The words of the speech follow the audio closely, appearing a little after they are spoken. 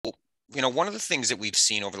one of the things that we've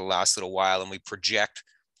seen over the last little while, and we project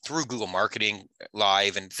through Google Marketing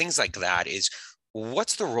Live and things like that, is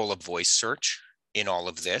what's the role of voice search in all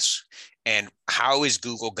of this? And how is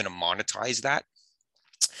Google going to monetize that?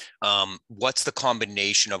 What's the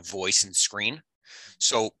combination of voice and screen?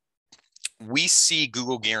 So we see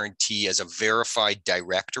Google Guarantee as a verified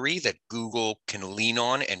directory that Google can lean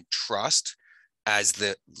on and trust as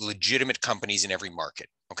the legitimate companies in every market.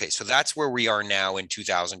 Okay, so that's where we are now in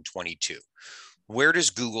 2022. Where does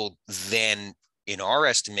Google then, in our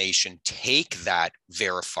estimation, take that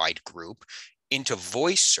verified group into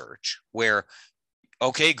voice search where,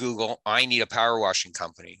 okay, Google, I need a power washing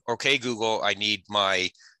company. Okay, Google, I need my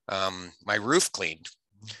roof cleaned.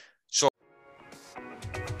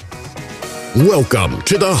 Welcome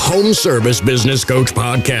to the Home Service Business Coach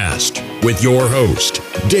Podcast with your host,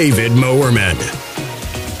 David Mowerman.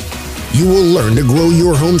 You will learn to grow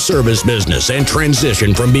your home service business and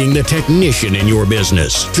transition from being the technician in your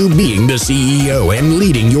business to being the CEO and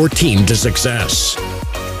leading your team to success.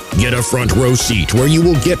 Get a front row seat where you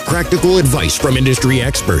will get practical advice from industry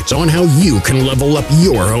experts on how you can level up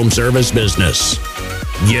your home service business.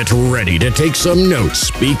 Get ready to take some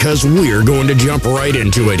notes because we're going to jump right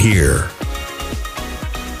into it here.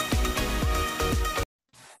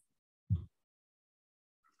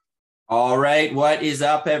 All right. What is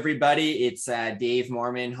up, everybody? It's Dave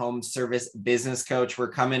Mowerman, Home Service Business Coach.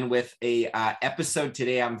 We're coming with a episode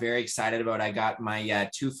today I'm very excited about. I got my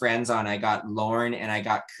two friends on. I got Lauren and I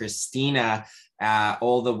got Christina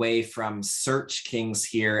all the way from Search Kings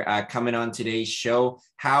here coming on today's show.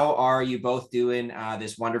 How are you both doing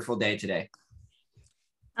this wonderful day today?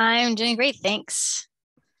 I'm doing great. Thanks.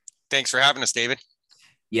 Thanks for having us, David.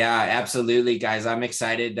 Yeah, absolutely, guys. I'm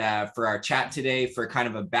excited for our chat today. For kind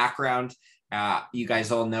of a background, you guys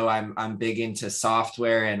all know I'm big into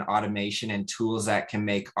software and automation and tools that can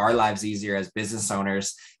make our lives easier as business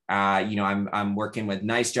owners. I'm working with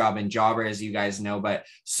Nice Job and Jobber, as you guys know, but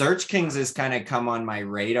Search Kings has kind of come on my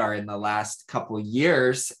radar in the last couple of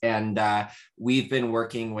years, and we've been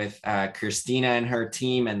working with Christina and her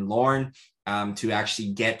team and Lauren to actually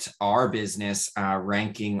get our business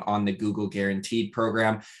ranking on the Google Guaranteed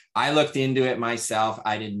program. I looked into it myself.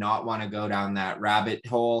 I did not want to go down that rabbit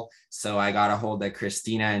hole. So I got a hold of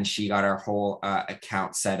Christina and she got our whole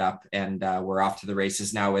account set up, and we're off to the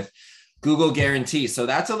races now with Google Guarantee. So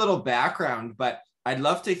that's a little background, but I'd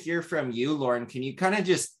love to hear from you, Lauren. Can you kind of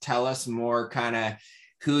just tell us more kind of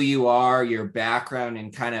who you are, your background,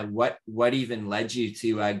 and kind of what even led you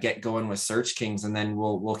to get going with Search Kings, and then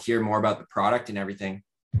we'll hear more about the product and everything.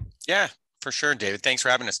 Yeah, for sure, David. Thanks for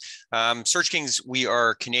having us. Search Kings, we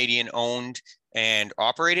are Canadian owned and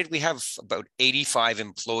operated. We have about 85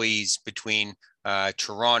 employees between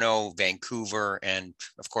Toronto, Vancouver, and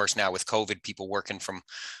of course now with COVID, people working from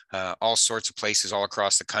all sorts of places all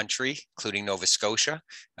across the country, including Nova Scotia,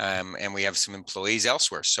 and we have some employees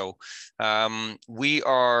elsewhere. So we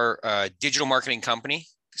are a digital marketing company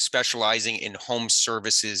specializing in home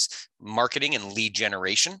services marketing and lead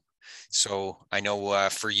generation. So I know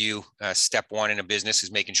for you, step one in a business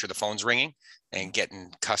is making sure the phone's ringing and getting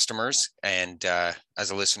customers. And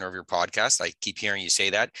as a listener of your podcast, I keep hearing you say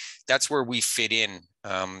that. That's where we fit in.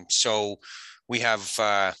 So we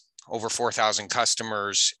have over 4,000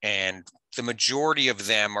 customers, and the majority of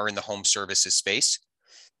them are in the home services space.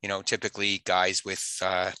 Typically guys with,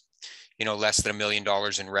 less than $1 million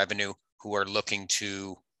in revenue who are looking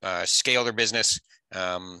to scale their business,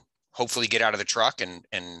 hopefully get out of the truck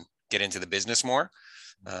and get into the business more.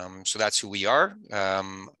 So that's who we are.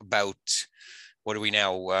 About, what are we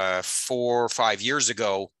now? 4 or 5 years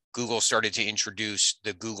ago, Google started to introduce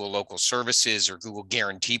the Google Local Services or Google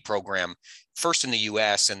Guarantee program, first in the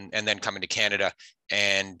US and then coming to Canada.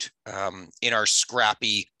 And in our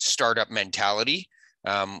scrappy startup mentality,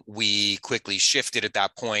 we quickly shifted at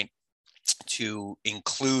that point to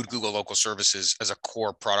include Google Local Services as a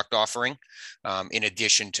core product offering, in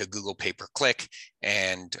addition to Google Pay-Per-Click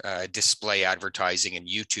and display advertising and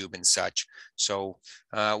YouTube and such. So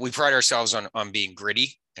we pride ourselves on being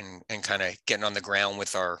gritty and kind of getting on the ground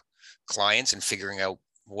with our clients and figuring out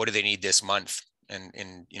what do they need this month and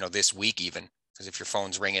this week even. Because if your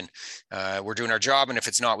phone's ringing, we're doing our job, and if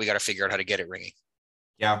it's not, we got to figure out how to get it ringing.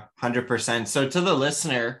 Yeah, 100%. So to the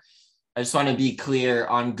listener, I just want to be clear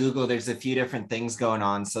on Google. There's a few different things going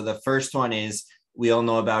on. So the first one is we all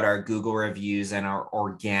know about our Google reviews and our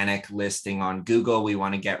organic listing on Google. We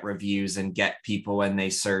want to get reviews and get people when they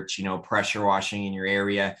search, pressure washing in your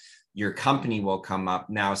area, your company will come up.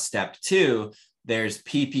 Now, step two, there's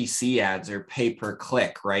PPC ads or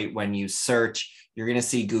pay-per-click, right? When you search, you're going to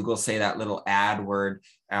see Google say that little ad word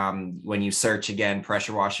When you search again,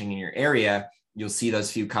 pressure washing in your area, you'll see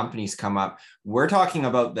those few companies come up. We're talking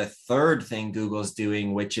about the third thing Google's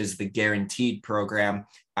doing, which is the guaranteed program,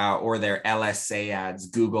 or their LSA ads,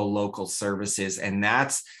 Google Local Services. And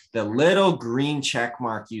that's the little green check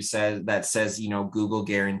mark you said that says, Google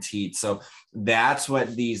guaranteed. So that's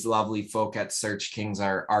what these lovely folk at Search Kings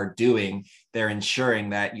are doing. They're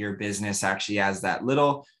ensuring that your business actually has that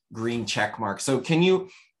little green check mark. So can you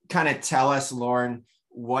kind of tell us, Lauren,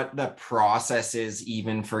 what the process is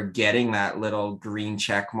even for getting that little green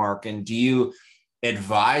check mark? And do you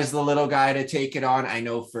advise the little guy to take it on? I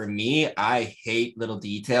know for me, I hate little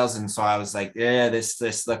details. And so I was like, yeah, this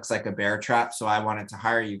looks like a bear trap. So I wanted to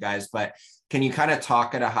hire you guys. But can you kind of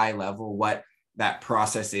talk at a high level what that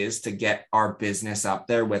process is to get our business up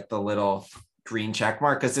there with the little green check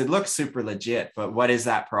mark? Because it looks super legit, but what is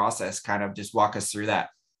that process? Kind of just walk us through that.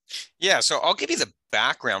 Yeah, so I'll give you the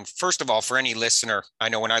background. First of all, for any listener, I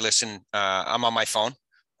know when I listen, I'm on my phone.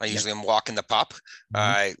 I usually am walking the pup.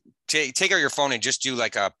 Take out your phone and just do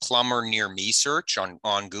like a plumber near me search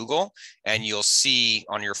on Google, and you'll see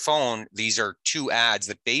on your phone, these are 2 ads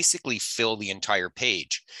that basically fill the entire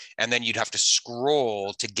page. And then you'd have to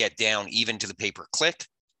scroll to get down even to the pay-per-click,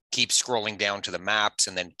 keep scrolling down to the maps,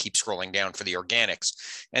 and then keep scrolling down for the organics.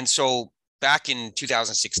 And so back in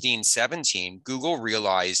 2016-17, Google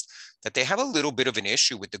realized that they have a little bit of an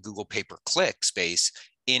issue with the Google pay-per-click space,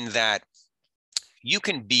 in that you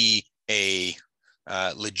can be a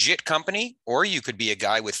legit company, or you could be a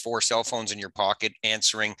guy with 4 cell phones in your pocket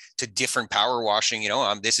answering to different power washing.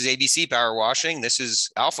 This is ABC Power Washing, this is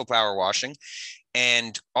Alpha Power Washing.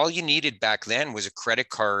 And all you needed back then was a credit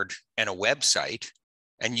card and a website,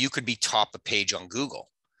 and you could be top of page on Google.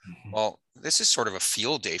 Well, this is sort of a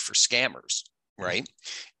field day for scammers, right?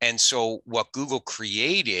 And so what Google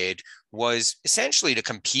created was essentially to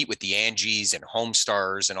compete with the Angies and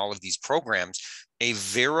Homestars and all of these programs, a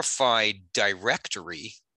verified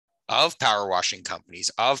directory of power washing companies,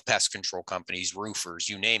 of pest control companies, roofers,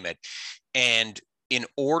 you name it. And in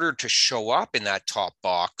order to show up in that top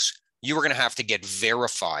box, you were going to have to get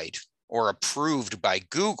verified or approved by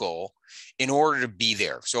Google in order to be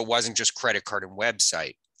there. So it wasn't just credit card and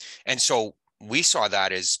website. And so we saw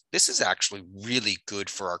that as, this is actually really good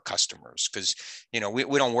for our customers, because we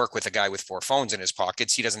don't work with a guy with 4 phones in his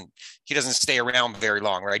pockets. He doesn't stay around very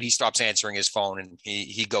long, right? He stops answering his phone and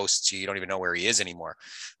he ghosts you. You don't even know where he is anymore.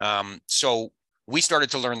 So we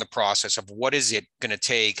started to learn the process of what is it going to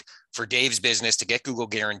take for Dave's business to get Google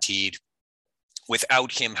guaranteed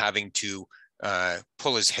without him having to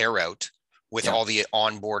pull his hair out with all the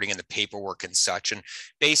onboarding and the paperwork and such. And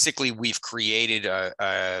basically we've created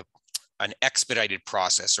an expedited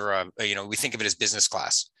process, or we think of it as business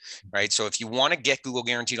class, right? So if you want to get Google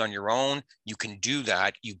guaranteed on your own, you can do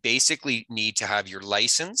that. You basically need to have your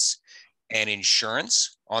license and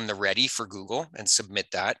insurance on the ready for Google and submit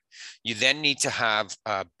that. You then need to have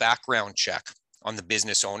a background check on the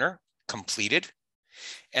business owner completed.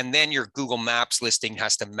 And then your Google Maps listing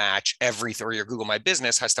has to match everything, or your Google My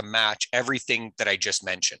Business has to match everything that I just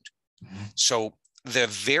mentioned. So the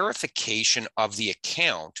verification of the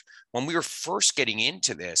account, when we were first getting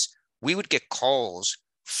into this, we would get calls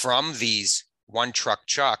from these one truck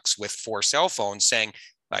chucks with 4 cell phones saying,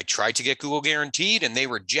 I tried to get Google guaranteed and they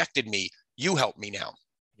rejected me. You help me now.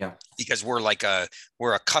 Yeah. Because we're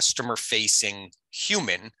a customer facing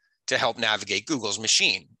human to help navigate Google's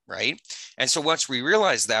machine, right? And so once we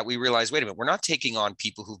realized that, we realized, wait a minute, we're not taking on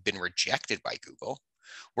people who've been rejected by Google.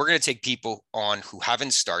 We're going to take people on who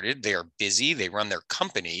haven't started, they are busy, they run their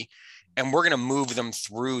company, and we're going to move them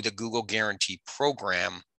through the Google Guarantee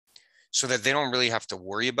program so that they don't really have to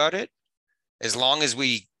worry about it, as long as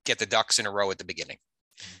we get the ducks in a row at the beginning.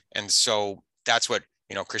 And so that's what,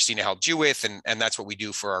 Christina helped you with, and that's what we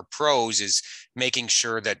do for our pros, is making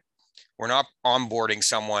sure that we're not onboarding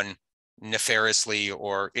someone nefariously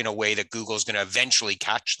or in a way that Google's going to eventually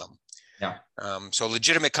catch them. Yeah. So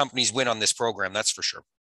legitimate companies win on this program, that's for sure.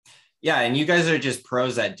 Yeah. And you guys are just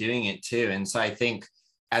pros at doing it too. And so I think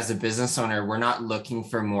as a business owner, we're not looking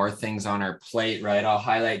for more things on our plate, right? I'll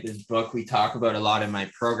highlight this book we talk about a lot in my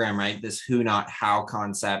program, right? This who, not how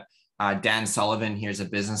concept. Dan Sullivan here's a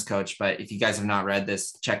business coach, but if you guys have not read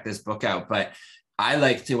this, check this book out. But I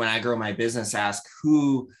like to, when I grow my business, ask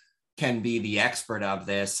who can be the expert of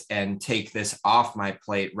this and take this off my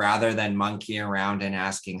plate, rather than monkeying around and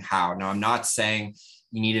asking how. Now, I'm not saying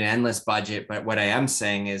you need an endless budget, but what I am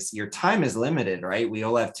saying is your time is limited, right? We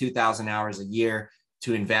all have 2,000 hours a year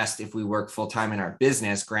to invest if we work full-time in our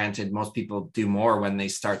business. Granted, most people do more when they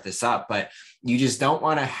start this up, but you just don't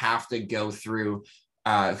want to have to go through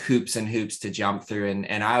hoops and hoops to jump through.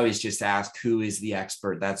 And I always just ask, who is the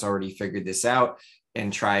expert that's already figured this out,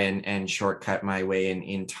 and try and shortcut my way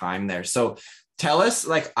in time there. So tell us,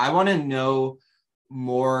 like, I want to know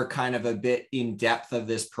more kind of a bit in depth of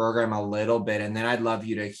this program a little bit. And then I'd love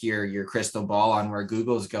you to hear your crystal ball on where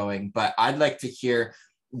Google's going. But I'd like to hear,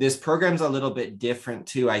 this program's a little bit different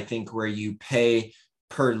too, I think, where you pay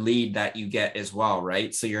per lead that you get as well,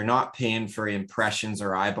 right? So you're not paying for impressions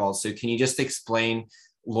or eyeballs. So can you just explain,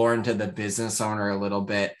 Lauren, to the business owner a little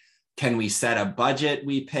bit, can we set a budget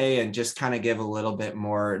we pay, and just kind of give a little bit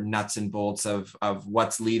more nuts and bolts of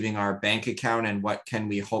what's leaving our bank account and what can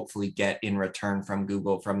we hopefully get in return from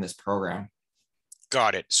Google from this program?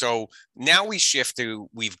 Got it. So now we shift to,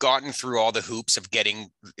 we've gotten through all the hoops of getting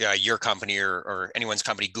your company or anyone's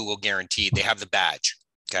company Google Guaranteed. They have the badge.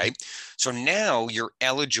 Okay. So now you're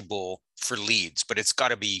eligible for leads, but it's got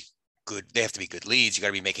to be good. They have to be good leads. You got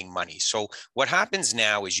to be making money. So what happens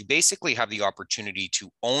now is you basically have the opportunity to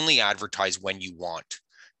only advertise when you want.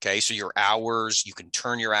 Okay. So your hours, you can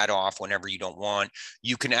turn your ad off whenever you don't want.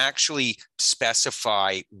 You can actually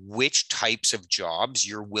specify which types of jobs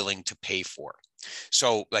you're willing to pay for.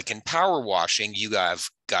 So like in power washing, you have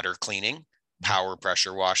gutter cleaning, power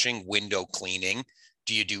pressure washing, window cleaning.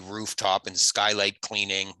 Do you do rooftop and skylight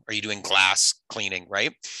cleaning? Are you doing glass cleaning,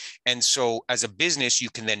 right? And so as a business, you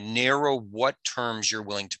can then narrow what terms you're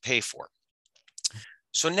willing to pay for.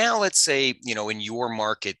 So now let's say, in your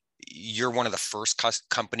market, you're one of the first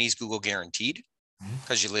companies Google Guaranteed,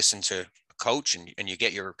 because you listen to a coach and you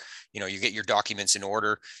get your, you get your documents in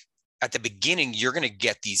order. At the beginning, you're going to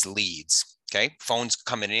get these leads. Okay. Phones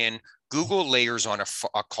coming in. Google layers on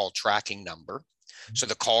a call tracking number. So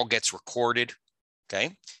the call gets recorded.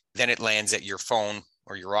 Okay. Then it lands at your phone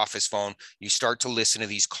or your office phone. You start to listen to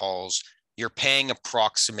these calls. You're paying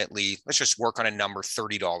approximately, let's just work on a number,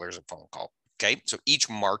 $30 a phone call. Okay. So each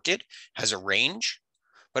market has a range,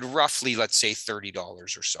 but roughly, let's say $30 or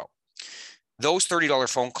so. Those $30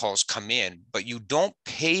 phone calls come in, but you don't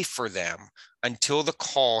pay for them until the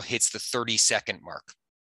call hits the 30-second mark.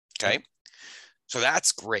 Okay. So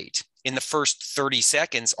that's great. In the first 30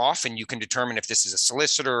 seconds, often you can determine if this is a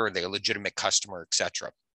solicitor or they're a legitimate customer, et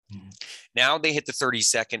cetera. Now they hit the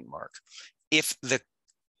 30-second mark. If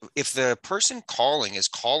the person calling is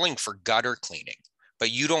calling for gutter cleaning,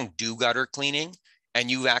 but you don't do gutter cleaning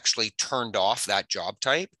and you actually turned off that job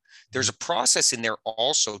type, there's a process in there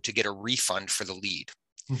also to get a refund for the lead.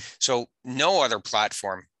 So no other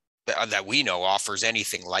platform that we know offers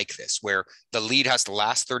anything like this, where the lead has to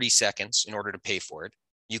last 30 seconds in order to pay for it.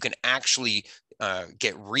 You can actually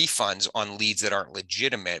get refunds on leads that aren't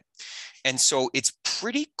legitimate. And so it's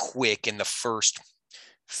pretty quick in the first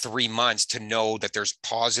 3 months to know that there's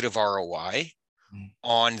positive ROI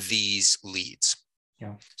on these leads.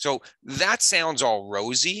 Yeah. So that sounds all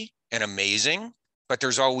rosy and amazing, but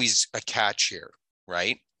there's always a catch here,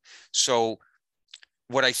 right? So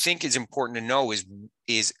what I think is important to know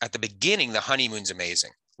is at the beginning, the honeymoon's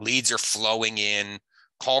amazing. Leads are flowing in,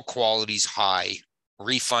 call quality's high,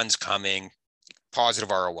 refunds coming, positive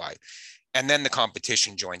ROI. And then the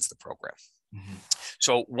competition joins the program.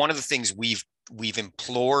 So one of the things we've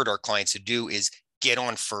implored our clients to do is get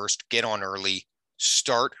on first, get on early,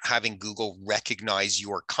 start having Google recognize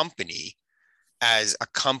your company as a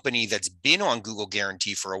company that's been on Google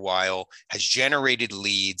Guarantee for a while, has generated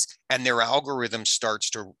leads, and their algorithm starts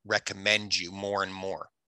to recommend you more and more.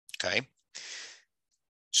 Okay.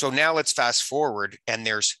 So now let's fast forward, and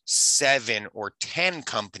there's 7 or 10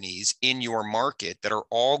 companies in your market that are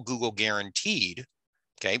all Google Guaranteed.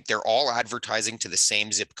 Okay. They're all advertising to the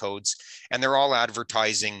same zip codes, and they're all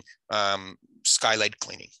advertising skylight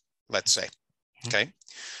cleaning, let's say. Okay.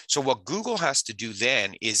 So what Google has to do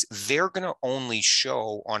then is they're going to only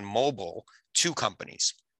show on mobile 2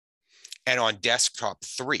 companies and on desktop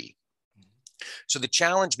 3. So the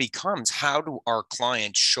challenge becomes, how do our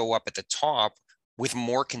clients show up at the top with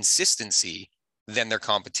more consistency than their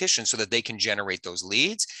competition so that they can generate those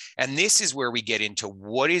leads? And this is where we get into,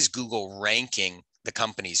 what is Google ranking the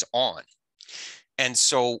companies on? And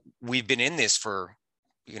so we've been in this for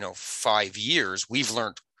 5 years. We've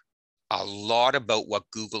learned a lot about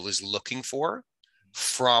what Google is looking for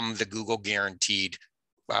from the Google Guaranteed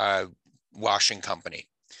washing company.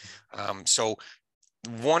 So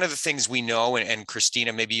one of the things we know, and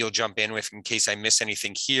Christina, maybe you'll jump in with in case I miss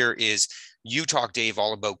anything here, is you talk, Dave,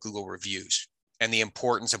 all about Google reviews and the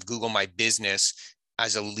importance of Google My Business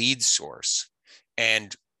as a lead source.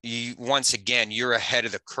 And once again, you're ahead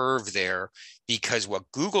of the curve there, because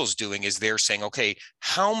what Google's doing is they're saying, okay,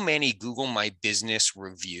 how many Google My Business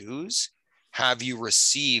reviews have you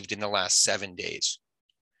received in the last 7 days?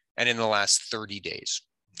 and in the last 30 days.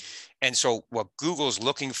 And so what Google's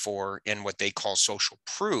looking for in what they call social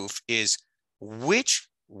proof is which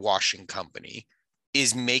washing company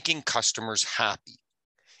is making customers happy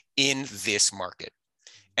in this market.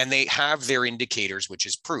 And they have their indicators, which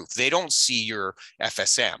is proof. They don't see your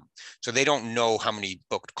FSM. So they don't know how many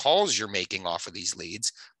booked calls you're making off of these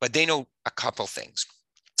leads, but they know a couple things.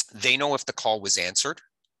 They know if the call was answered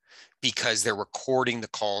because they're recording the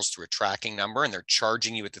calls through a tracking number and they're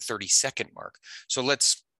charging you at the 30-second mark. So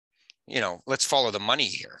let's follow the money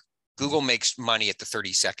here. Google makes money at the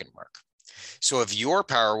 30-second mark. So if your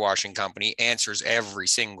power washing company answers every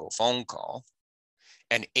single phone call,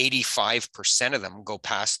 and 85% of them go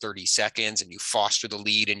past 30 seconds and you foster the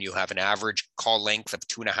lead and you have an average call length of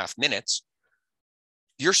 2.5 minutes,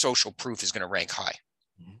 your social proof is going to rank high.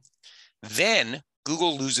 Mm-hmm. Then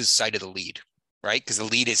Google loses sight of the lead, right? Because the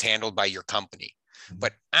lead is handled by your company. Mm-hmm.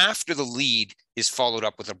 But after the lead is followed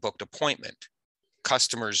up with a booked appointment,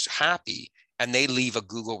 customers happy, and they leave a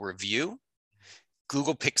Google review,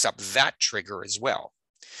 Google picks up that trigger as well.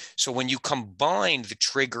 So when you combine the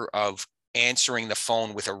trigger of answering the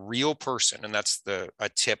phone with a real person, and that's a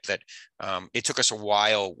tip that it took us a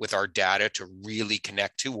while with our data to really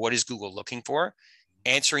connect to. What is Google looking for?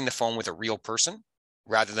 Answering the phone with a real person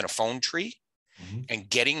rather than a phone tree, mm-hmm. and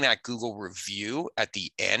getting that Google review at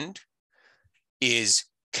the end is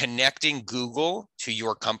connecting Google to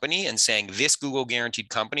your company and saying this Google guaranteed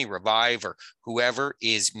company, Revive or whoever,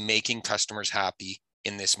 is making customers happy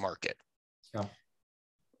in this market.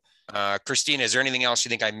 Yeah. Christina, is there anything else you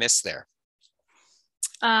think I missed there?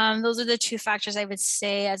 Those are the two factors I would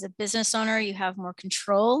say as a business owner you have more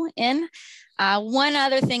control in. One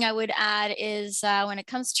other thing I would add is when it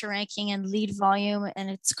comes to ranking and lead volume, and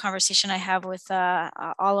it's a conversation I have with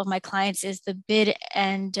all of my clients, is the bid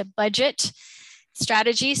and budget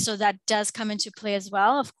strategy. So that does come into play as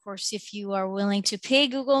well. Of course, if you are willing to pay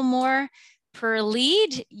Google more per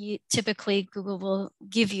lead, typically Google will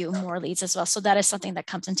give you more leads as well. So that is something that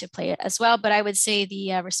comes into play as well. But I would say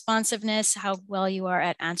the responsiveness, how well you are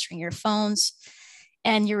at answering your phones,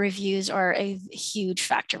 and your reviews are a huge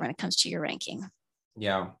factor when it comes to your ranking.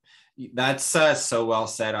 Yeah, that's so well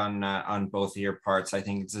said on both of your parts. I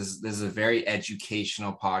think this is a very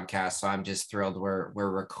educational podcast. So I'm just thrilled we're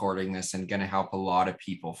recording this and going to help a lot of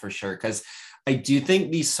people for sure. Because I do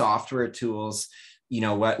think these software tools,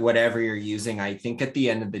 whatever you're using, I think at the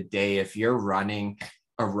end of the day, if you're running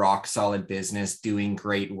a rock solid business, doing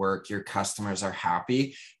great work, your customers are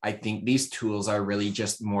happy, I think these tools are really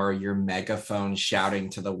just more your megaphone shouting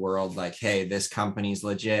to the world like, hey, this company's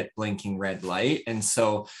legit, blinking red light. And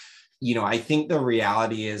so, I think the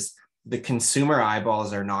reality is the consumer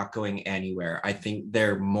eyeballs are not going anywhere. I think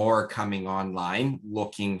they're more coming online,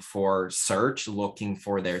 looking for search, looking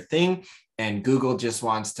for their thing. And Google just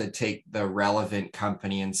wants to take the relevant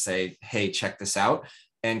company and say, hey, check this out.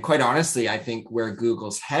 And quite honestly, I think where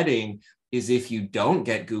Google's heading is if you don't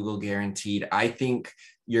get Google guaranteed, I think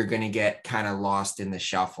you're going to get kind of lost in the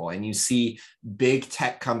shuffle. And you see big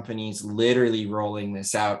tech companies literally rolling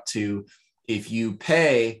this out to, if you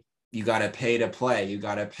pay, you got to pay to play. You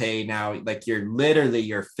got to pay now. Like your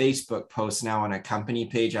Facebook post now on a company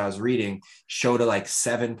page I was reading show to like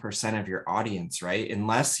 7% of your audience, right?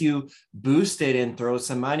 Unless you boost it and throw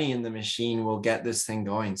some money in the machine, we'll get this thing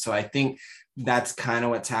going. So I think that's kind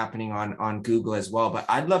of what's happening on Google as well. But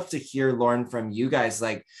I'd love to hear, Lauren, from you guys,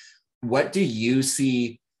 like, what do you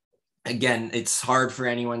see? Again, it's hard for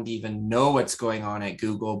anyone to even know what's going on at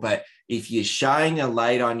Google, but if you shine a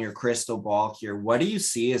light on your crystal ball here, what do you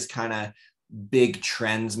see as kind of big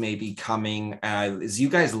trends maybe coming as you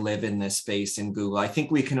guys live in this space in Google? I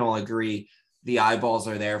think we can all agree the eyeballs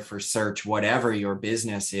are there for search, whatever your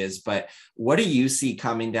business is, but what do you see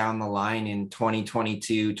coming down the line in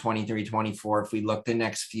 2022, 23, 24, if we look the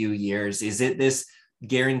next few years? Is it this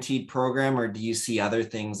guaranteed program, or do you see other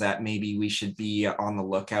things that maybe we should be on the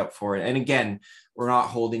lookout for? And again, we're not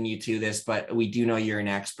holding you to this, but we do know you're an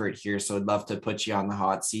expert here. So I'd love to put you on the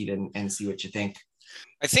hot seat and see what you think.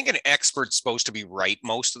 I think an expert's supposed to be right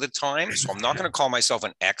most of the time. So I'm not going to call myself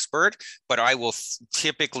an expert, but I will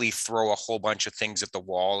typically throw a whole bunch of things at the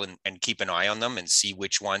wall and keep an eye on them and see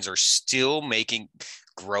which ones are still making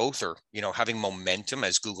growth or, having momentum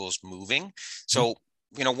as Google's moving. So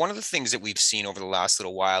one of the things that we've seen over the last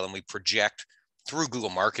little while, and we project through Google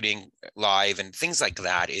Marketing Live and things like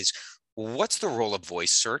that, is what's the role of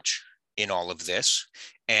voice search in all of this?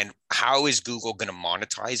 And how is Google going to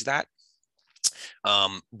monetize that?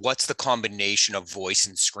 What's the combination of voice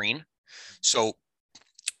and screen? So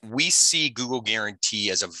we see Google Guarantee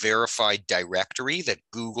as a verified directory that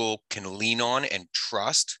Google can lean on and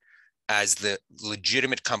trust as the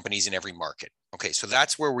legitimate companies in every market. Okay, so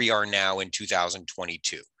that's where we are now in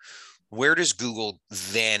 2022. Where does Google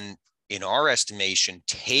then, in our estimation,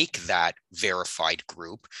 take that verified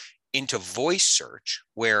group into voice search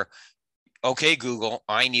where, okay, Google,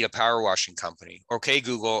 I need a power washing company. Okay,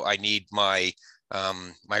 Google, I need my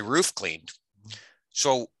my roof cleaned.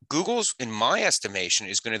 So Google's, in my estimation,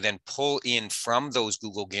 is going to then pull in from those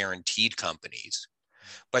Google guaranteed companies,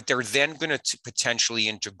 but they're then going to potentially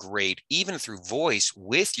integrate even through voice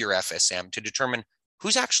with your FSM to determine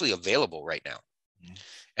who's actually available right now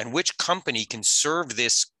and which company can serve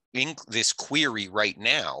this query right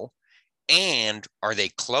now. And are they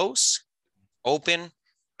close, open,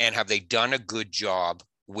 and have they done a good job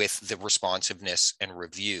with the responsiveness and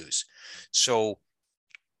reviews? So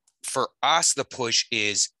for us, the push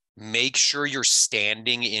is make sure you're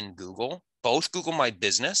standing in Google, both Google My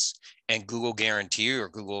Business and Google Guarantee or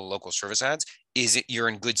Google Local Service Ads. You're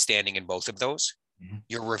in good standing in both of those. Mm-hmm.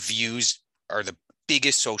 Your reviews are the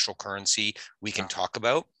biggest social currency we can talk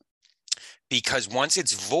about, because once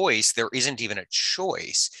it's voice, there isn't even a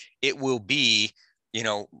choice. It will be,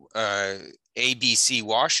 ABC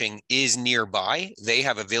Washing is nearby. They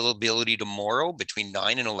have availability tomorrow between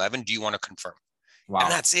 9 and 11. Do you want to confirm? Wow.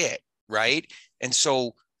 And that's it, right? And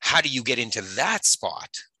so how do you get into that spot,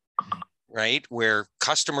 right? Where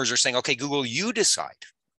customers are saying, okay, Google, you decide.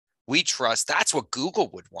 We trust. That's what Google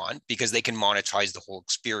would want because they can monetize the whole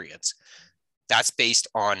experience. That's based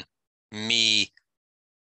on me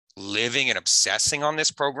living and obsessing on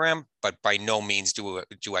this program, but by no means do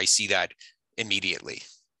I see that immediately.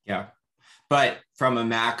 Yeah. But from a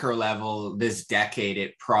macro level, this decade,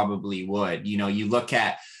 it probably would. You look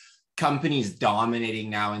at companies dominating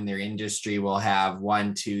now in their industry will have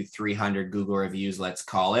 100, 200, 300 Google reviews, let's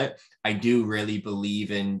call it. I do really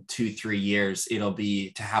believe in 2-3 years, it'll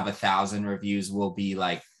be to have 1,000 reviews will be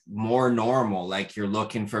like more normal. Like you're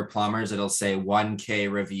looking for plumbers, it'll say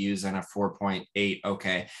 1K reviews and a 4.8.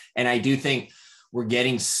 Okay. And I do think we're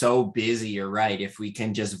getting so busy. You're right. If we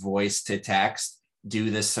can just voice to text, do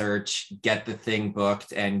the search, get the thing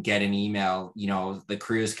booked and get an email, the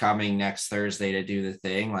crew's coming next Thursday to do the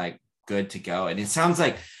thing, like good to go. And it sounds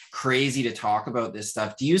like crazy to talk about this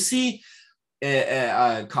stuff. Do you see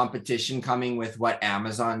a competition coming with what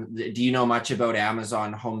Amazon, do you know much about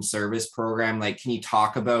Amazon home service program? Like, can you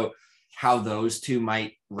talk about how those two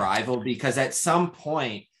might rival? Because at some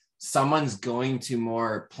point, someone's going to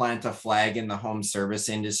more plant a flag in the home service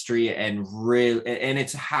industry and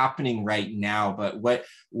it's happening right now. But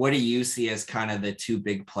what do you see as kind of the two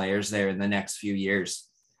big players there in the next few years?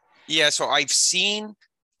 Yeah, so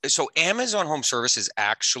Amazon Home Services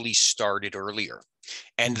actually started earlier.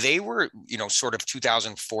 And they were, sort of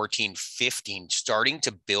 2014, 15, starting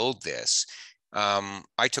to build this.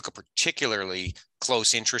 I took a particularly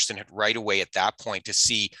close interest in it right away at that point to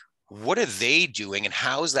see what are they doing and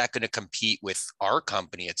how is that going to compete with our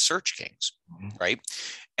company at Search Kings, right?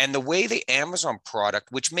 And the way the Amazon product,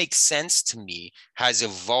 which makes sense to me, has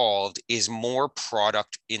evolved is more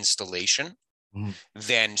product installation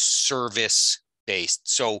than service based.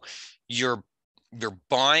 So you're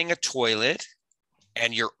buying a toilet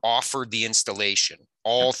and you're offered the installation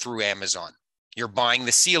all through Amazon. You're buying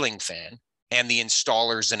the ceiling fan and the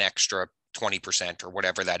installer's an extra 20% or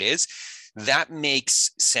whatever that is. That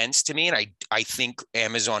makes sense to me. And I think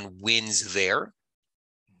Amazon wins there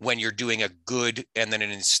when you're doing a good and then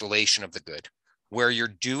an installation of the good. Where you're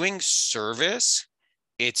doing service,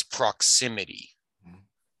 it's proximity,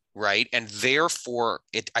 right? And therefore,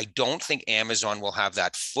 I don't think Amazon will have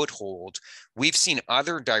that foothold. We've seen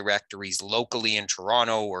other directories locally in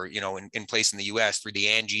Toronto or, in place in the US through the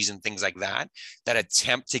Angies and things like that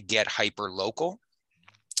attempt to get hyper local.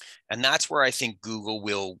 And that's where I think Google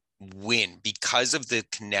will win because of the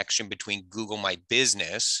connection between Google My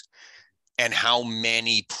Business and how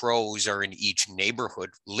many pros are in each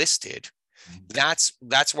neighborhood listed. That's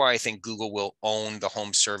why I think Google will own the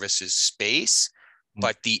home services space,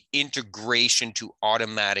 but the integration to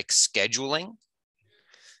automatic scheduling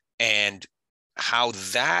and how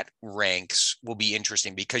that ranks will be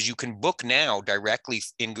interesting because you can book now directly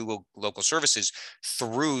in Google Local Services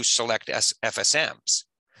through select FSMs.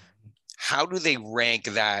 How do they rank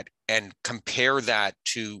that and compare that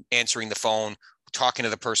to answering the phone, talking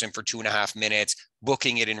to the person for 2.5 minutes,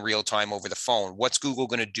 booking it in real time over the phone? What's Google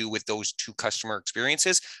going to do with those two customer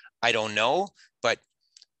experiences? I don't know, but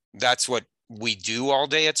that's what we do all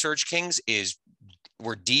day at Search Kings is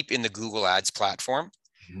we're deep in the Google Ads platform.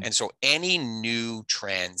 And so any new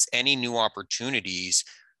trends, any new opportunities,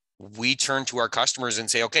 we turn to our customers and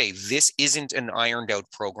say, okay, this isn't an ironed out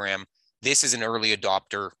program. This is an early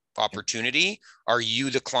adopter opportunity? Are you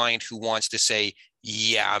the client who wants to say,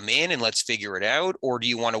 yeah, I'm in and let's figure it out? Or do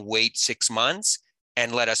you want to wait 6 months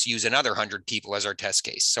and let us use another 100 people as our test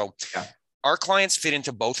case? So our clients fit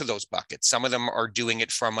into both of those buckets. Some of them are doing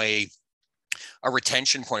it from a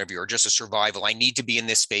retention point of view or just a survival. I need to be in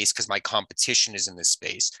this space because my competition is in this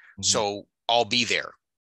space. So I'll be there.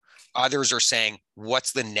 Others are saying,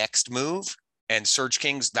 what's the next move? And Search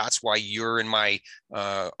Kings, that's why you're in my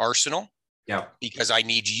arsenal. Yeah. Because I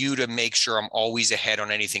need you to make sure I'm always ahead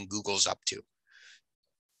on anything Google's up to.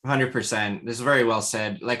 100%. This is very well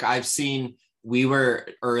said. Like I've seen, we were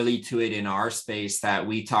early to it in our space that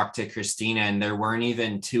we talked to Christina and there weren't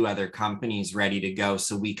even 2 other companies ready to go.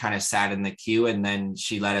 So we kind of sat in the queue and then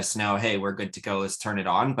she let us know, hey, we're good to go. Let's turn it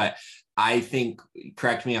on. But I think,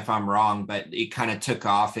 correct me if I'm wrong, but it kind of took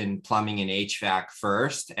off in plumbing and HVAC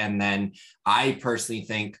first. And then I personally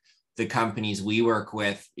think the companies we work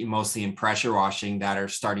with, mostly in pressure washing, that are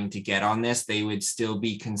starting to get on this, they would still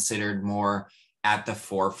be considered more at the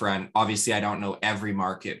forefront. Obviously, I don't know every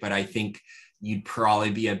market, but I think you'd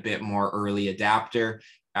probably be a bit more early adapter.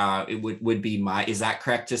 It would be is that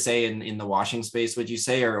correct to say in the washing space, would you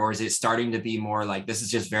say, or is it starting to be more like this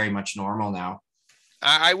is just very much normal now?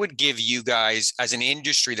 I would give you guys, as an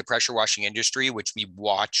industry, the pressure washing industry, which we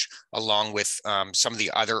watch along with some of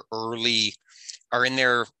the other early, are in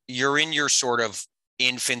there. You're in your sort of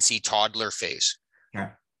infancy toddler phase. Yeah.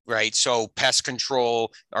 Right. So pest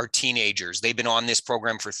control, our teenagers, they've been on this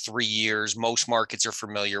program for 3 years. Most markets are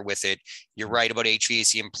familiar with it. You're right about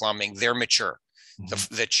HVAC and plumbing. They're mature.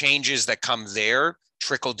 The changes that come there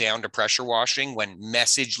trickle down to pressure washing. When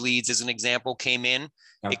message leads, as an example, came in,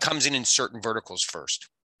 it comes in certain verticals first,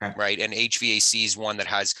 right? And HVAC is one that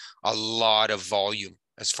has a lot of volume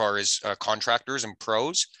as far as contractors and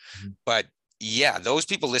pros. But yeah, those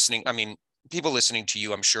people listening, I mean, people listening to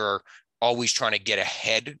you, I'm sure, are always trying to get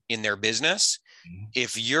ahead in their business.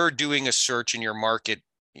 If you're doing a search in your market,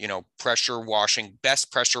 you know, pressure washing,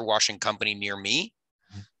 best pressure washing company near me,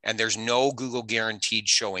 and there's no Google guaranteed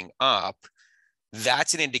showing up,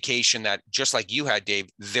 that's an indication that, just like you had, Dave,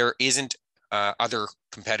 there isn't other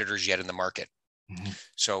competitors yet in the market.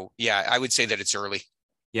 So yeah, I would say that it's early.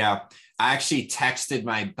 Yeah. I actually texted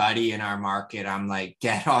my buddy in our market. I'm like,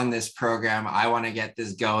 get on this program. I want to get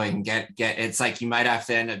this going. It's like, you might have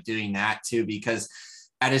to end up doing that too, because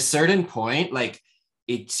at a certain point, like,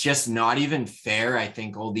 it's just not even fair. I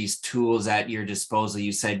think all these tools at your disposal,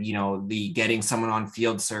 you said, you know, the getting someone on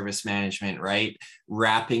field service management, right?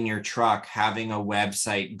 Wrapping your truck, having a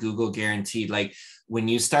website, Google guaranteed. Like, when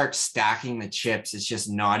you start stacking the chips, it's just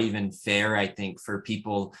not even fair, I think, for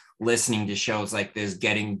people listening to shows like this,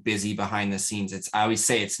 getting busy behind the scenes. I always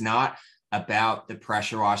say it's not about the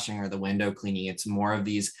pressure washing or the window cleaning. It's more of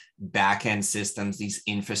these back end systems, these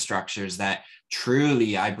infrastructures that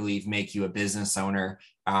truly, I believe, make you a business owner.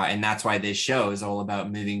 And that's why this show is all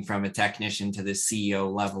about moving from a technician to the CEO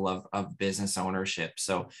level of business ownership.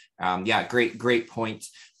 So yeah, great point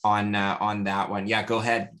on that one. Yeah, go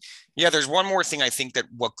ahead. Yeah, there's one more thing. I think that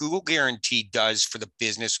what Google Guarantee does for the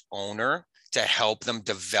business owner to help them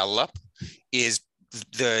develop is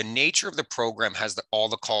the nature of the program has all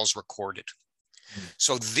the calls recorded.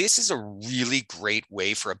 So this is a really great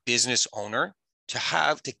way for a business owner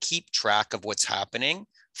to keep track of what's happening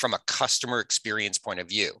from a customer experience point of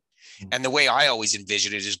view. And the way I always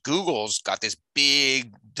envision it is Google's got this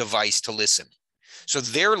big device to listen. So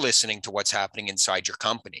they're listening to what's happening inside your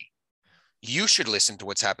company. You should listen to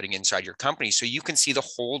what's happening inside your company so you can see the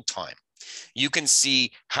hold time. You can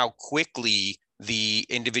see how quickly the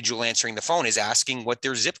individual answering the phone is asking what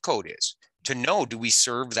their zip code is to know, do we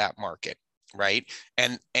serve that market, right?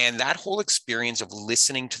 And that whole experience of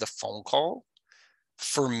listening to the phone call,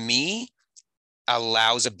 for me,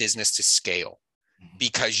 allows a business to scale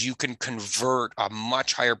because you can convert a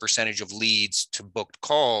much higher percentage of leads to booked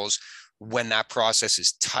calls when that process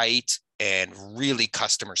is tight and really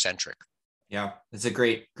customer centric. Yeah, it's a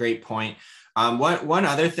great point. One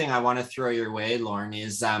other thing I want to throw your way, Lauren,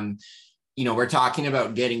 is you know, we're talking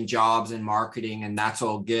about getting jobs and marketing, and that's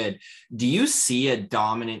all good. Do you see a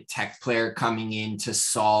dominant tech player coming in to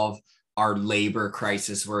solve our labor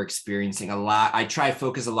crisis we're experiencing? I try to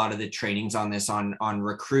focus a lot of the trainings on this, on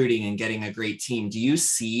recruiting and getting a great team. Do you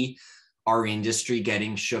see our industry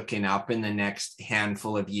getting shooken up in the next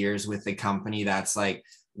handful of years with a company that's like,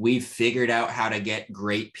 we've figured out how to get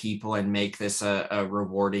great people and make this a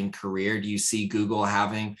rewarding career? Do you see Google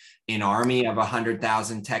having an army of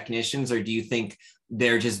 100,000 technicians, or do you think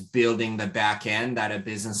they're just building the back end that a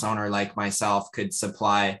business owner like myself could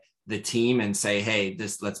supply the team and say, hey,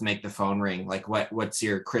 let's make the phone ring? Like, what's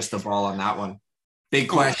your crystal ball on that one? Big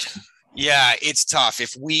question. Yeah, it's tough.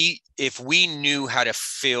 If we knew how to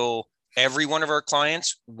fill every one of our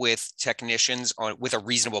clients with technicians with a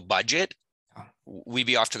reasonable budget, we'd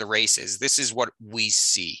be off to the races. This is what we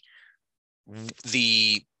see.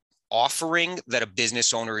 The offering that a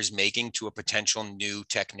business owner is making to a potential new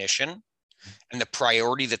technician and the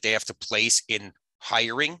priority that they have to place in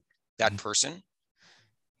hiring that person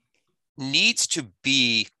needs to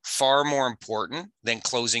be far more important than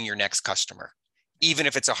closing your next customer, even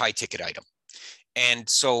if it's a high ticket item. And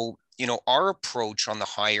so, our approach on the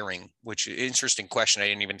hiring, which is an interesting question, I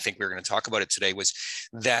didn't even think we were going to talk about it today, was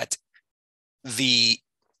that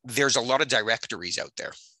there's a lot of directories out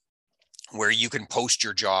there where you can post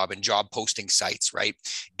your job and job posting sites, right?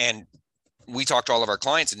 And we talk to all of our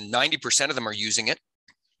clients and 90% of them are using it,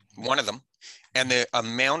 one of them. And the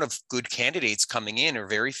amount of good candidates coming in are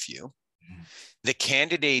very few. The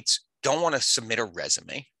candidates don't want to submit a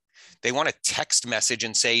resume. They want to text message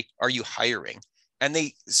and say, are you hiring? And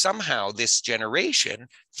somehow this generation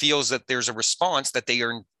feels that there's a response that they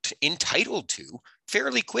are entitled to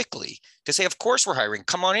fairly quickly to say, of course we're hiring,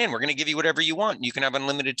 come on in, we're going to give you whatever you want. You can have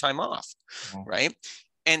unlimited time off, right?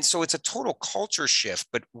 And so it's a total culture shift.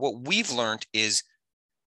 But what we've learned is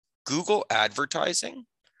Google advertising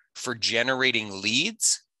for generating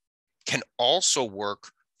leads can also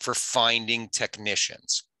work for finding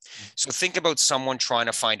technicians. So think about someone trying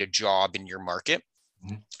to find a job in your market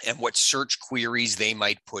and what search queries they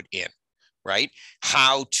might put in, right?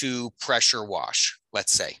 How to pressure wash,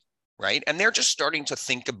 let's say, right? And they're just starting to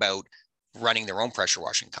think about running their own pressure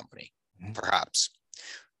washing company, perhaps,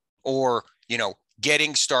 or,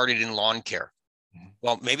 getting started in lawn care.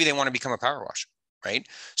 Well, maybe they want to become a power washer, right?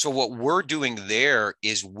 So what we're doing there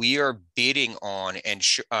is we are bidding on and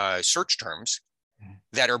search terms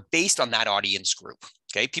that are based on that audience group,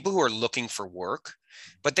 okay? People who are looking for work,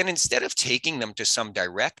 but then instead of taking them to some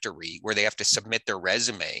directory where they have to submit their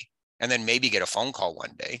resume and then maybe get a phone call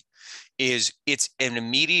one day, it's an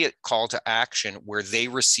immediate call to action where they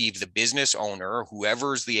receive the business owner,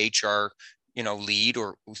 whoever's the HR, lead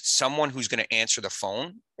or someone who's going to answer the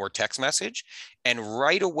phone or text message. And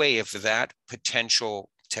right away, if that potential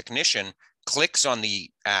technician clicks on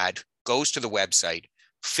the ad, goes to the website,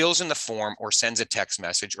 fills in the form or sends a text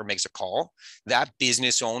message or makes a call, that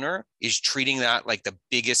business owner is treating that like the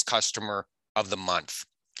biggest customer of the month.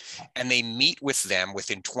 And they meet with them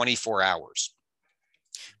within 24 hours.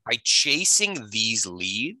 By chasing these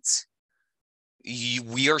leads,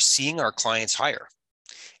 we are seeing our clients hire.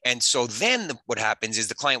 And so then what happens is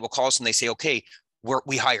the client will call us and they say, okay,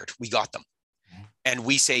 we hired, we got them. And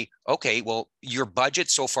we say, okay, well, your budget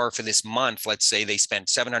so far for this month, let's say they spent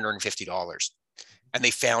 $750 and they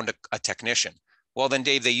found a technician. Well, then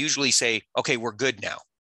Dave, they usually say, okay, we're good now.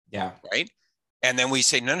 Yeah. Right. And then we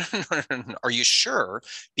say, no. Are you sure?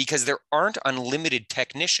 Because there aren't unlimited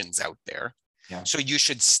technicians out there. Yeah. So you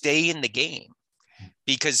should stay in the game.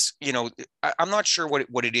 Because, I'm not sure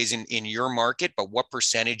what it is in your market, but what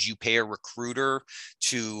percentage you pay a recruiter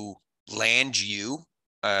to land you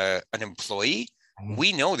an employee.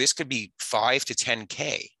 We know this could be 5 to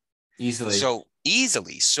 10K.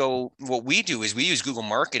 Easily. So what we do is we use Google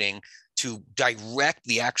Marketing to direct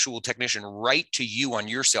the actual technician right to you on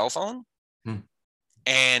your cell phone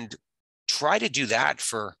and try to do that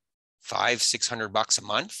for $500-600 a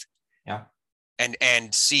month. Yeah.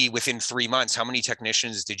 And see within 3 months, how many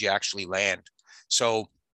technicians did you actually land? So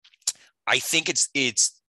I think it's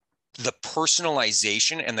the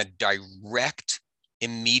personalization and the direct,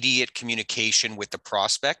 immediate communication with the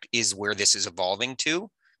prospect is where this is evolving to,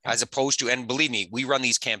 as opposed to, and believe me, we run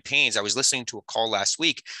these campaigns. I was listening to a call last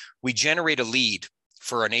week. We generate a lead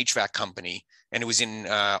for an HVAC company, and it was in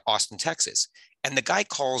Austin, Texas. And the guy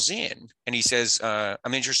calls in and he says,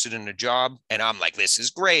 I'm interested in a job. And I'm like, this is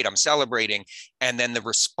great. I'm celebrating. And then the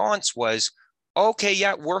response was, okay,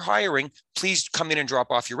 yeah, we're hiring. Please come in and drop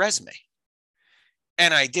off your resume.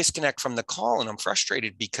 And I disconnect from the call and I'm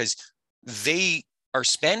frustrated because they are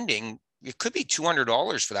spending, it could be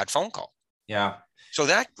 $200 for that phone call. Yeah. So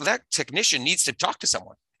that technician needs to talk to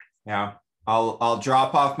someone. Yeah. I'll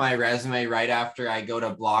drop off my resume right after I go to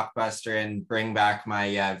Blockbuster and bring back my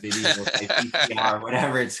video, my PCR,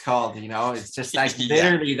 whatever it's called. It's just like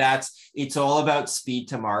literally it's all about speed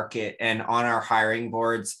to market. And on our hiring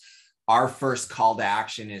boards, our first call to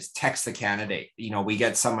action is text the candidate. We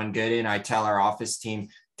get someone good in, I tell our office team,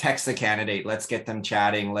 text the candidate, let's get them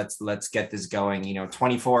chatting. Let's get this going.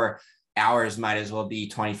 24 hours might as well be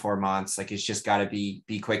 24 months. Like it's just got to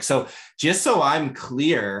be quick. So just so I'm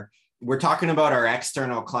clear, we're talking about our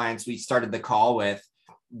external clients we started the call with.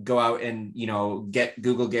 go out and, get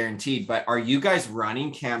Google guaranteed, but are you guys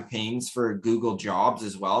running campaigns for Google Jobs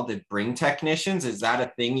as well to bring technicians? Is that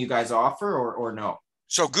a thing you guys offer or no?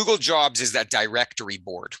 So Google Jobs is that directory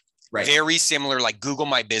board, right? Very similar like Google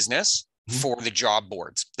My Business for the job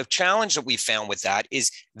boards. The challenge that we found with that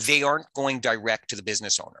is they aren't going direct to the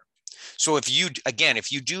business owner. So if you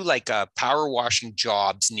do like a power washing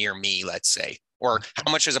jobs near me, let's say, or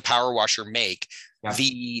how much does a power washer make? Yeah.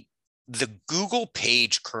 The Google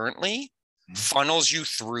page currently funnels you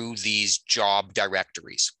through these job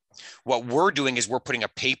directories. What we're doing is we're putting a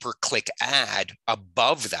pay-per-click ad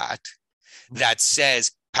above that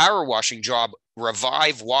says power washing job,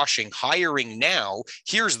 Revive Washing, hiring now.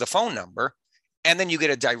 Here's the phone number. And then you get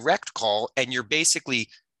a direct call and you're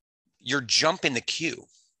jumping the queue.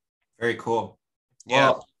 Very cool. Yeah.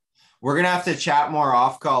 Well, we're going to have to chat more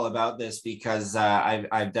off call about this because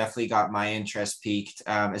I've definitely got my interest piqued,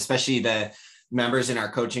 especially the members in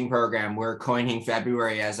our coaching program. We're coining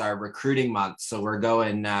February as our recruiting month. So we're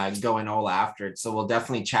going all after it. So we'll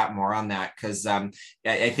definitely chat more on that because I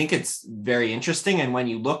think it's very interesting. And when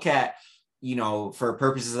you look at, for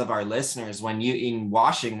purposes of our listeners, when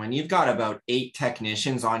you've got about 8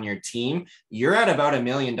 technicians on your team, you're at about $1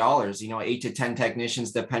 million, 8 to 10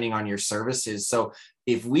 technicians, depending on your services. So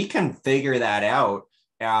if we can figure that out,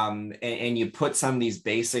 and you put some of these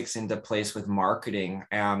basics into place with marketing,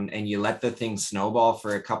 and you let the thing snowball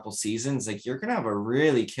for a couple seasons, like you're going to have a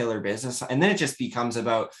really killer business. And then it just becomes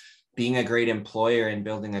about being a great employer and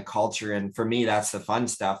building a culture. And for me, that's the fun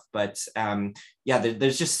stuff. But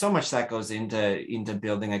there's just so much that goes into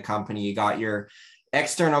building a company. You got your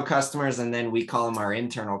external customers, and then we call them our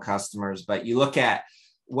internal customers. But you look at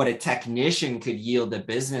what a technician could yield a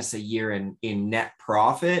business a year in net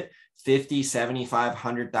profit, $50,000,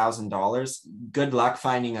 $75,000, $100,000. Good luck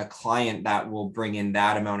finding a client that will bring in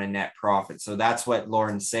that amount of net profit. So that's what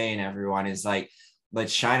Lauren's saying, everyone, is like,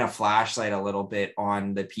 let's shine a flashlight a little bit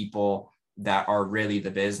on the people that are really the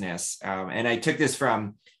business. And I took this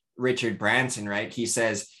from Richard Branson, right? He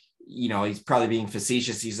says, he's probably being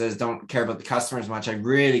facetious. He says, don't care about the customers much. I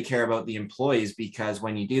really care about the employees, because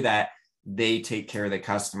when you do that, they take care of the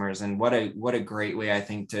customers. And what a great way, I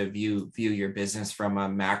think, to view your business from a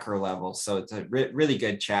macro level. So it's a really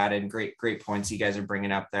good chat and great points you guys are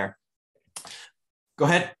bringing up there. Go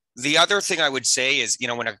ahead. The other thing I would say is,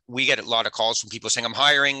 when we get a lot of calls from people saying, I'm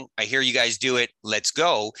hiring, I hear you guys do it, let's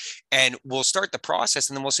go. And we'll start the process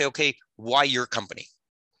and then we'll say, okay, why your company?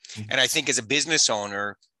 Mm-hmm. And I think as a business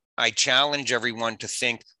owner, I challenge everyone to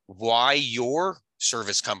think, why your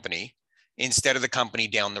service company instead of the company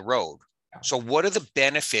down the road? So what are the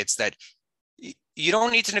benefits that you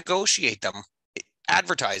don't need to negotiate them,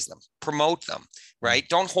 advertise them, promote them, right?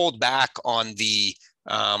 Don't hold back on the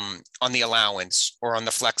allowance or on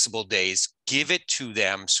the flexible days. Give it to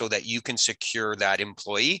them so that you can secure that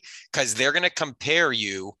employee, because they're going to compare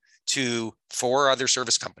you to 4 other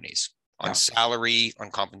service companies on salary, on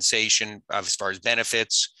compensation, as far as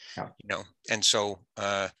benefits, and so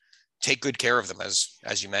take good care of them,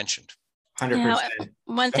 as you mentioned. 100%.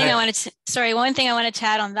 One thing I wanted to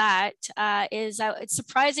add on that is it's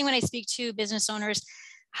surprising when I speak to business owners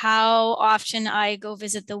how often I go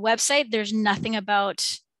visit the website. There's nothing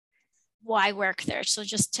about why work there. So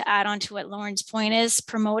just to add on to what Lauren's point is,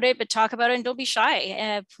 promote it, but talk about it and don't be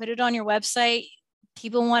shy. Put it on your website.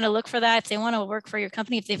 People want to look for that. If they want to work for your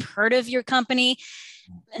company, if they've heard of your company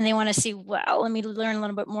and they want to see, well, let me learn a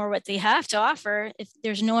little bit more what they have to offer. If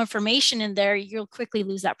there's no information in there, you'll quickly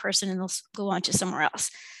lose that person and they'll go on to somewhere else.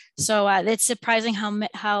 So it's surprising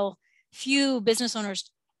how few business owners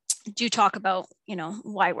do talk about,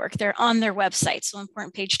 why work. They're on their website. So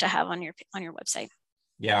important page to have on your website.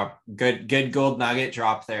 Yeah. Good gold nugget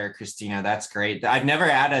drop there, Christina. That's great. I've never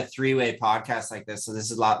had a 3-way podcast like this. So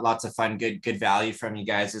this is lots of fun, good value from you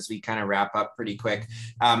guys as we kind of wrap up pretty quick.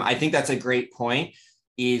 I think that's a great point,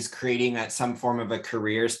 is creating some form of a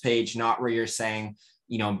careers page, not where you're saying,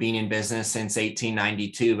 being in business since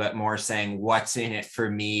 1892, but more saying what's in it for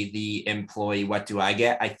me, the employee, what do I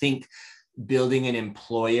get? I think building an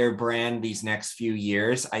employer brand these next few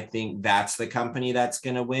years, I think that's the company that's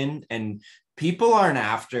going to win. And people aren't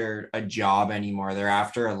after a job anymore. They're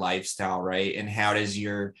after a lifestyle, right? And how does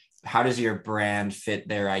your brand fit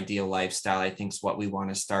their ideal lifestyle? I think is what we want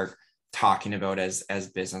to start talking about as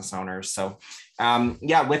business owners. So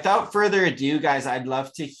without further ado, guys, I'd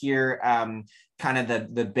love to hear kind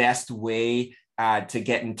of the best way to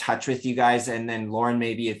get in touch with you guys. And then Lauren,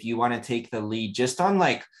 maybe if you want to take the lead just on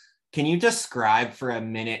can you describe for a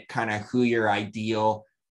minute kind of who your ideal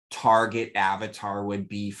target avatar would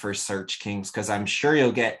be for Search Kings? Because I'm sure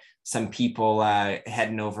you'll get some people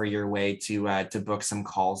heading over your way to book some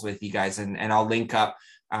calls with you guys, and I'll link up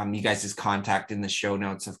you guys' contact in the show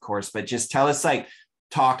notes, of course. But just tell us, like,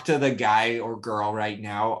 talk to the guy or girl right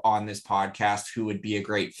now on this podcast who would be a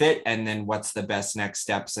great fit, and then what's the best next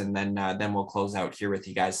steps, and then we'll close out here with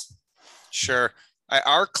you guys. Sure.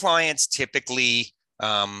 Our clients typically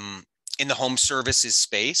in the home services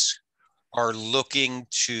space are looking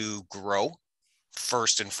to grow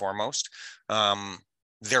first and foremost.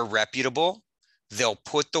 They're reputable. They'll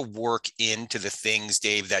put the work into the things,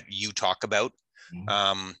 Dave, that you talk about.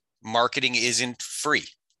 Marketing isn't free,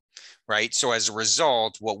 right? So as a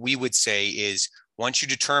result, what we would say is, once you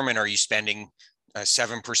determine, are you spending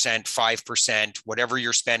 7%, 5%, whatever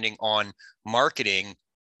you're spending on marketing,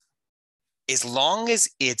 as long as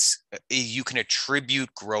you can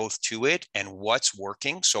attribute growth to it and what's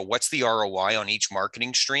working. So what's the ROI on each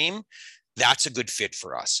marketing stream? That's a good fit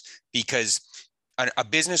for us, because a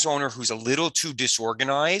business owner who's a little too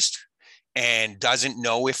disorganized and doesn't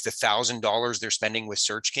know if the $1,000 they're spending with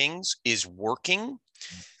Search Kings is working,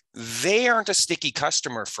 they aren't a sticky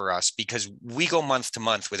customer for us, because we go month to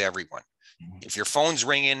month with everyone. If your phone's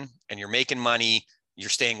ringing and you're making money, you're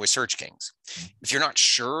staying with Search Kings. If you're not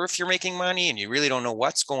sure if you're making money and you really don't know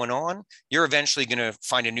what's going on, you're eventually going to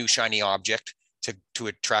find a new shiny object to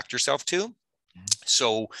attract yourself to.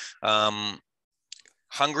 So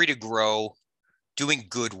hungry to grow, doing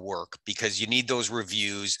good work, because you need those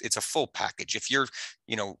reviews. It's a full package. If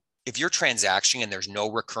you're transacting and there's no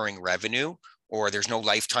recurring revenue, or there's no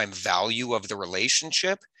lifetime value of the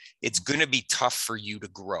relationship, it's going to be tough for you to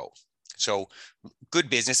grow. So good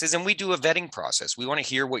businesses, and we do a vetting process. We want to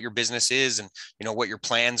hear what your business is and, what your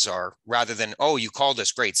plans are, rather than, oh, you called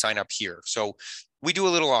us, great, sign up here. So we do a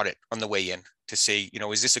little audit on the way in to say,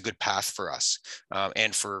 is this a good path for us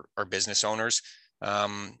and for our business owners?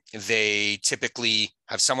 They typically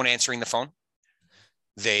have someone answering the phone.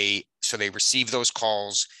 They receive those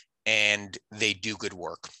calls and they do good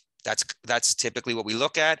work. That's typically what we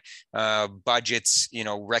look at. Budgets,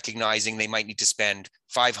 recognizing they might need to spend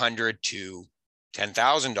 $500 to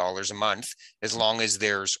 $10,000 a month, as long as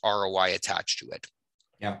there's ROI attached to it.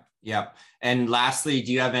 Yeah. And lastly,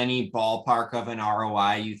 do you have any ballpark of an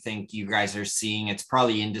ROI you think you guys are seeing? It's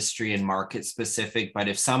probably industry and market specific, but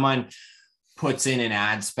if someone puts in an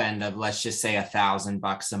ad spend of, let's just say,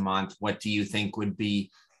 $1,000 a month, what do you think would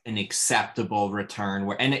be an acceptable return?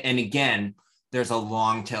 And again, there's a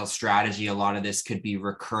long tail strategy. A lot of this could be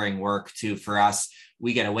recurring work too. For us,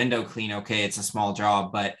 we get a window clean. Okay, it's a small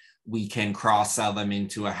job, but we can cross-sell them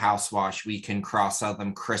into a house wash. We can cross-sell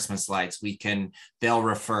them Christmas lights. They'll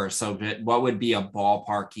refer. So what would be a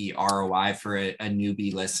ballparky ROI for a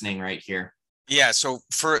newbie listening right here? Yeah. So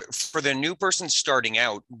for the new person starting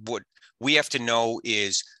out, what we have to know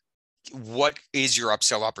is, what is your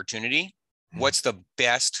upsell opportunity? What's the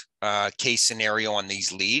best case scenario on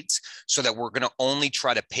these leads, so that we're going to only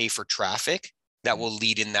try to pay for traffic that will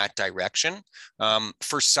lead in that direction.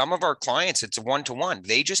 For some of our clients, it's a one-to-one.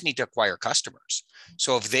 They just need to acquire customers.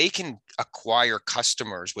 So if they can acquire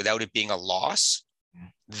customers without it being a loss,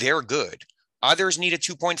 they're good. Others need a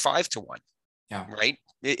 2.5 to 1. Yeah. Right.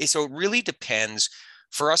 So it really depends.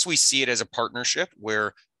 For us, we see it as a partnership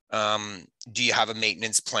where, do you have a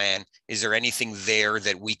maintenance plan? Is there anything there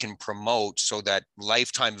that we can promote so that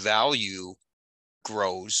lifetime value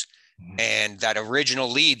grows? And that original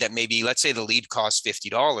lead that maybe, let's say the lead costs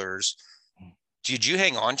 $50, did you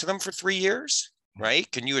hang on to them for 3 years?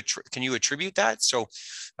 Right? Can you attribute that? So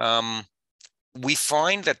we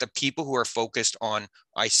find that the people who are focused on,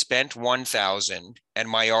 I spent 1,000 and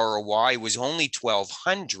my ROI was only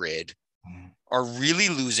 1,200, are really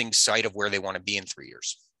losing sight of where they want to be in 3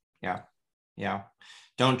 years. Yeah.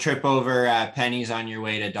 Don't trip over pennies on your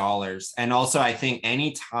way to dollars. And also, I think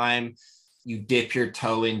anytime you dip your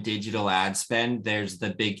toe in digital ad spend, there's the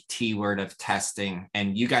big T word of testing,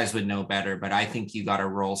 and you guys would know better, but I think you got to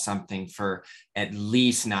roll something for at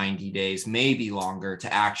least 90 days, maybe longer,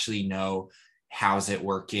 to actually know, how's it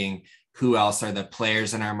working? Who else are the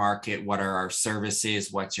players in our market? What are our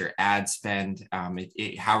services? What's your ad spend?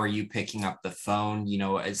 How are you picking up the phone?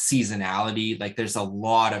 Seasonality, like there's a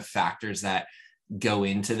lot of factors that go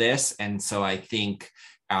into this. And so I think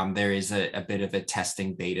there is a bit of a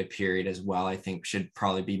testing beta period as well. I think should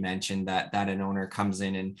probably be mentioned that an owner comes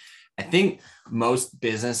in, and I think most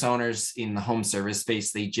business owners in the home service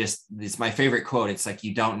space, it's my favorite quote. It's like,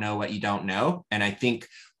 you don't know what you don't know. And I think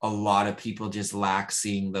a lot of people just lack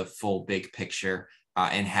seeing the full big picture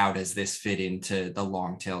and how does this fit into the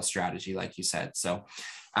long tail strategy, like you said. So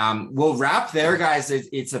We'll wrap there, guys.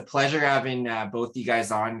 It's a pleasure having both you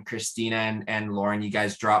guys on, Christina and Lauren. You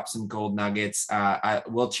guys dropped some gold nuggets.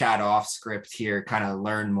 We'll chat off script here, kind of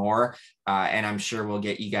learn more. And I'm sure we'll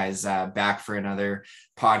get you guys back for another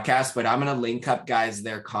podcast. But I'm going to link up, guys,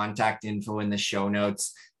 their contact info in the show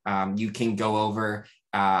notes. You can go over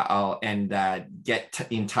get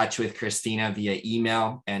in touch with Christina via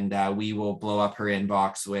email, and we will blow up her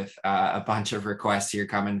inbox with a bunch of requests here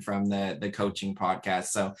coming from the coaching podcast.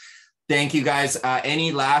 So thank you, guys.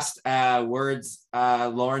 Any last words,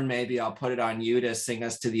 Lauren? Maybe I'll put it on you to sing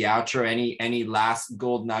us to the outro. Any last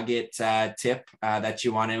gold nugget tip that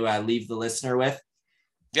you want to leave the listener with?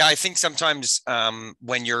 Yeah, I think sometimes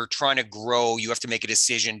when you're trying to grow, you have to make a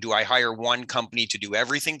decision. Do I hire one company to do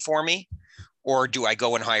everything for me? Or do I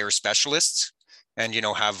go and hire specialists and,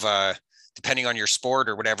 have, depending on your sport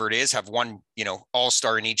or whatever it is, have one,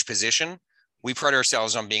 all-star in each position? We pride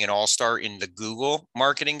ourselves on being an all-star in the Google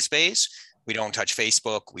marketing space. We don't touch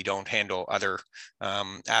Facebook. We don't handle other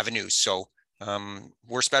avenues. So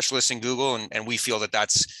we're specialists in Google, and we feel that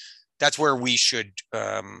that's where we should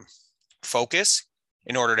focus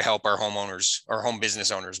in order to help our homeowners, our home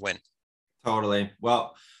business owners win. Totally.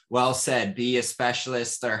 Well said. Be a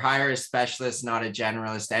specialist or hire a specialist, not a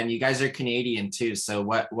generalist. And you guys are Canadian too. So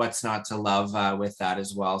what's not to love with that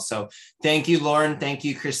as well. So thank you, Lauren. Thank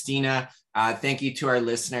you, Christina. Thank you to our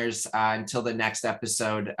listeners. Until the next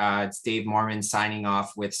episode, it's Dave Moorman signing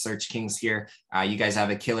off with Search Kings here. You guys have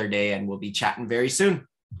a killer day, and we'll be chatting very soon.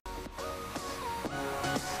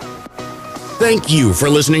 Thank you for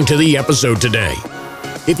listening to the episode today.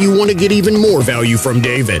 If you want to get even more value from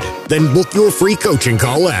David, then book your free coaching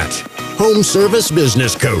call at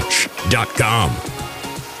homeservicebusinesscoach.com.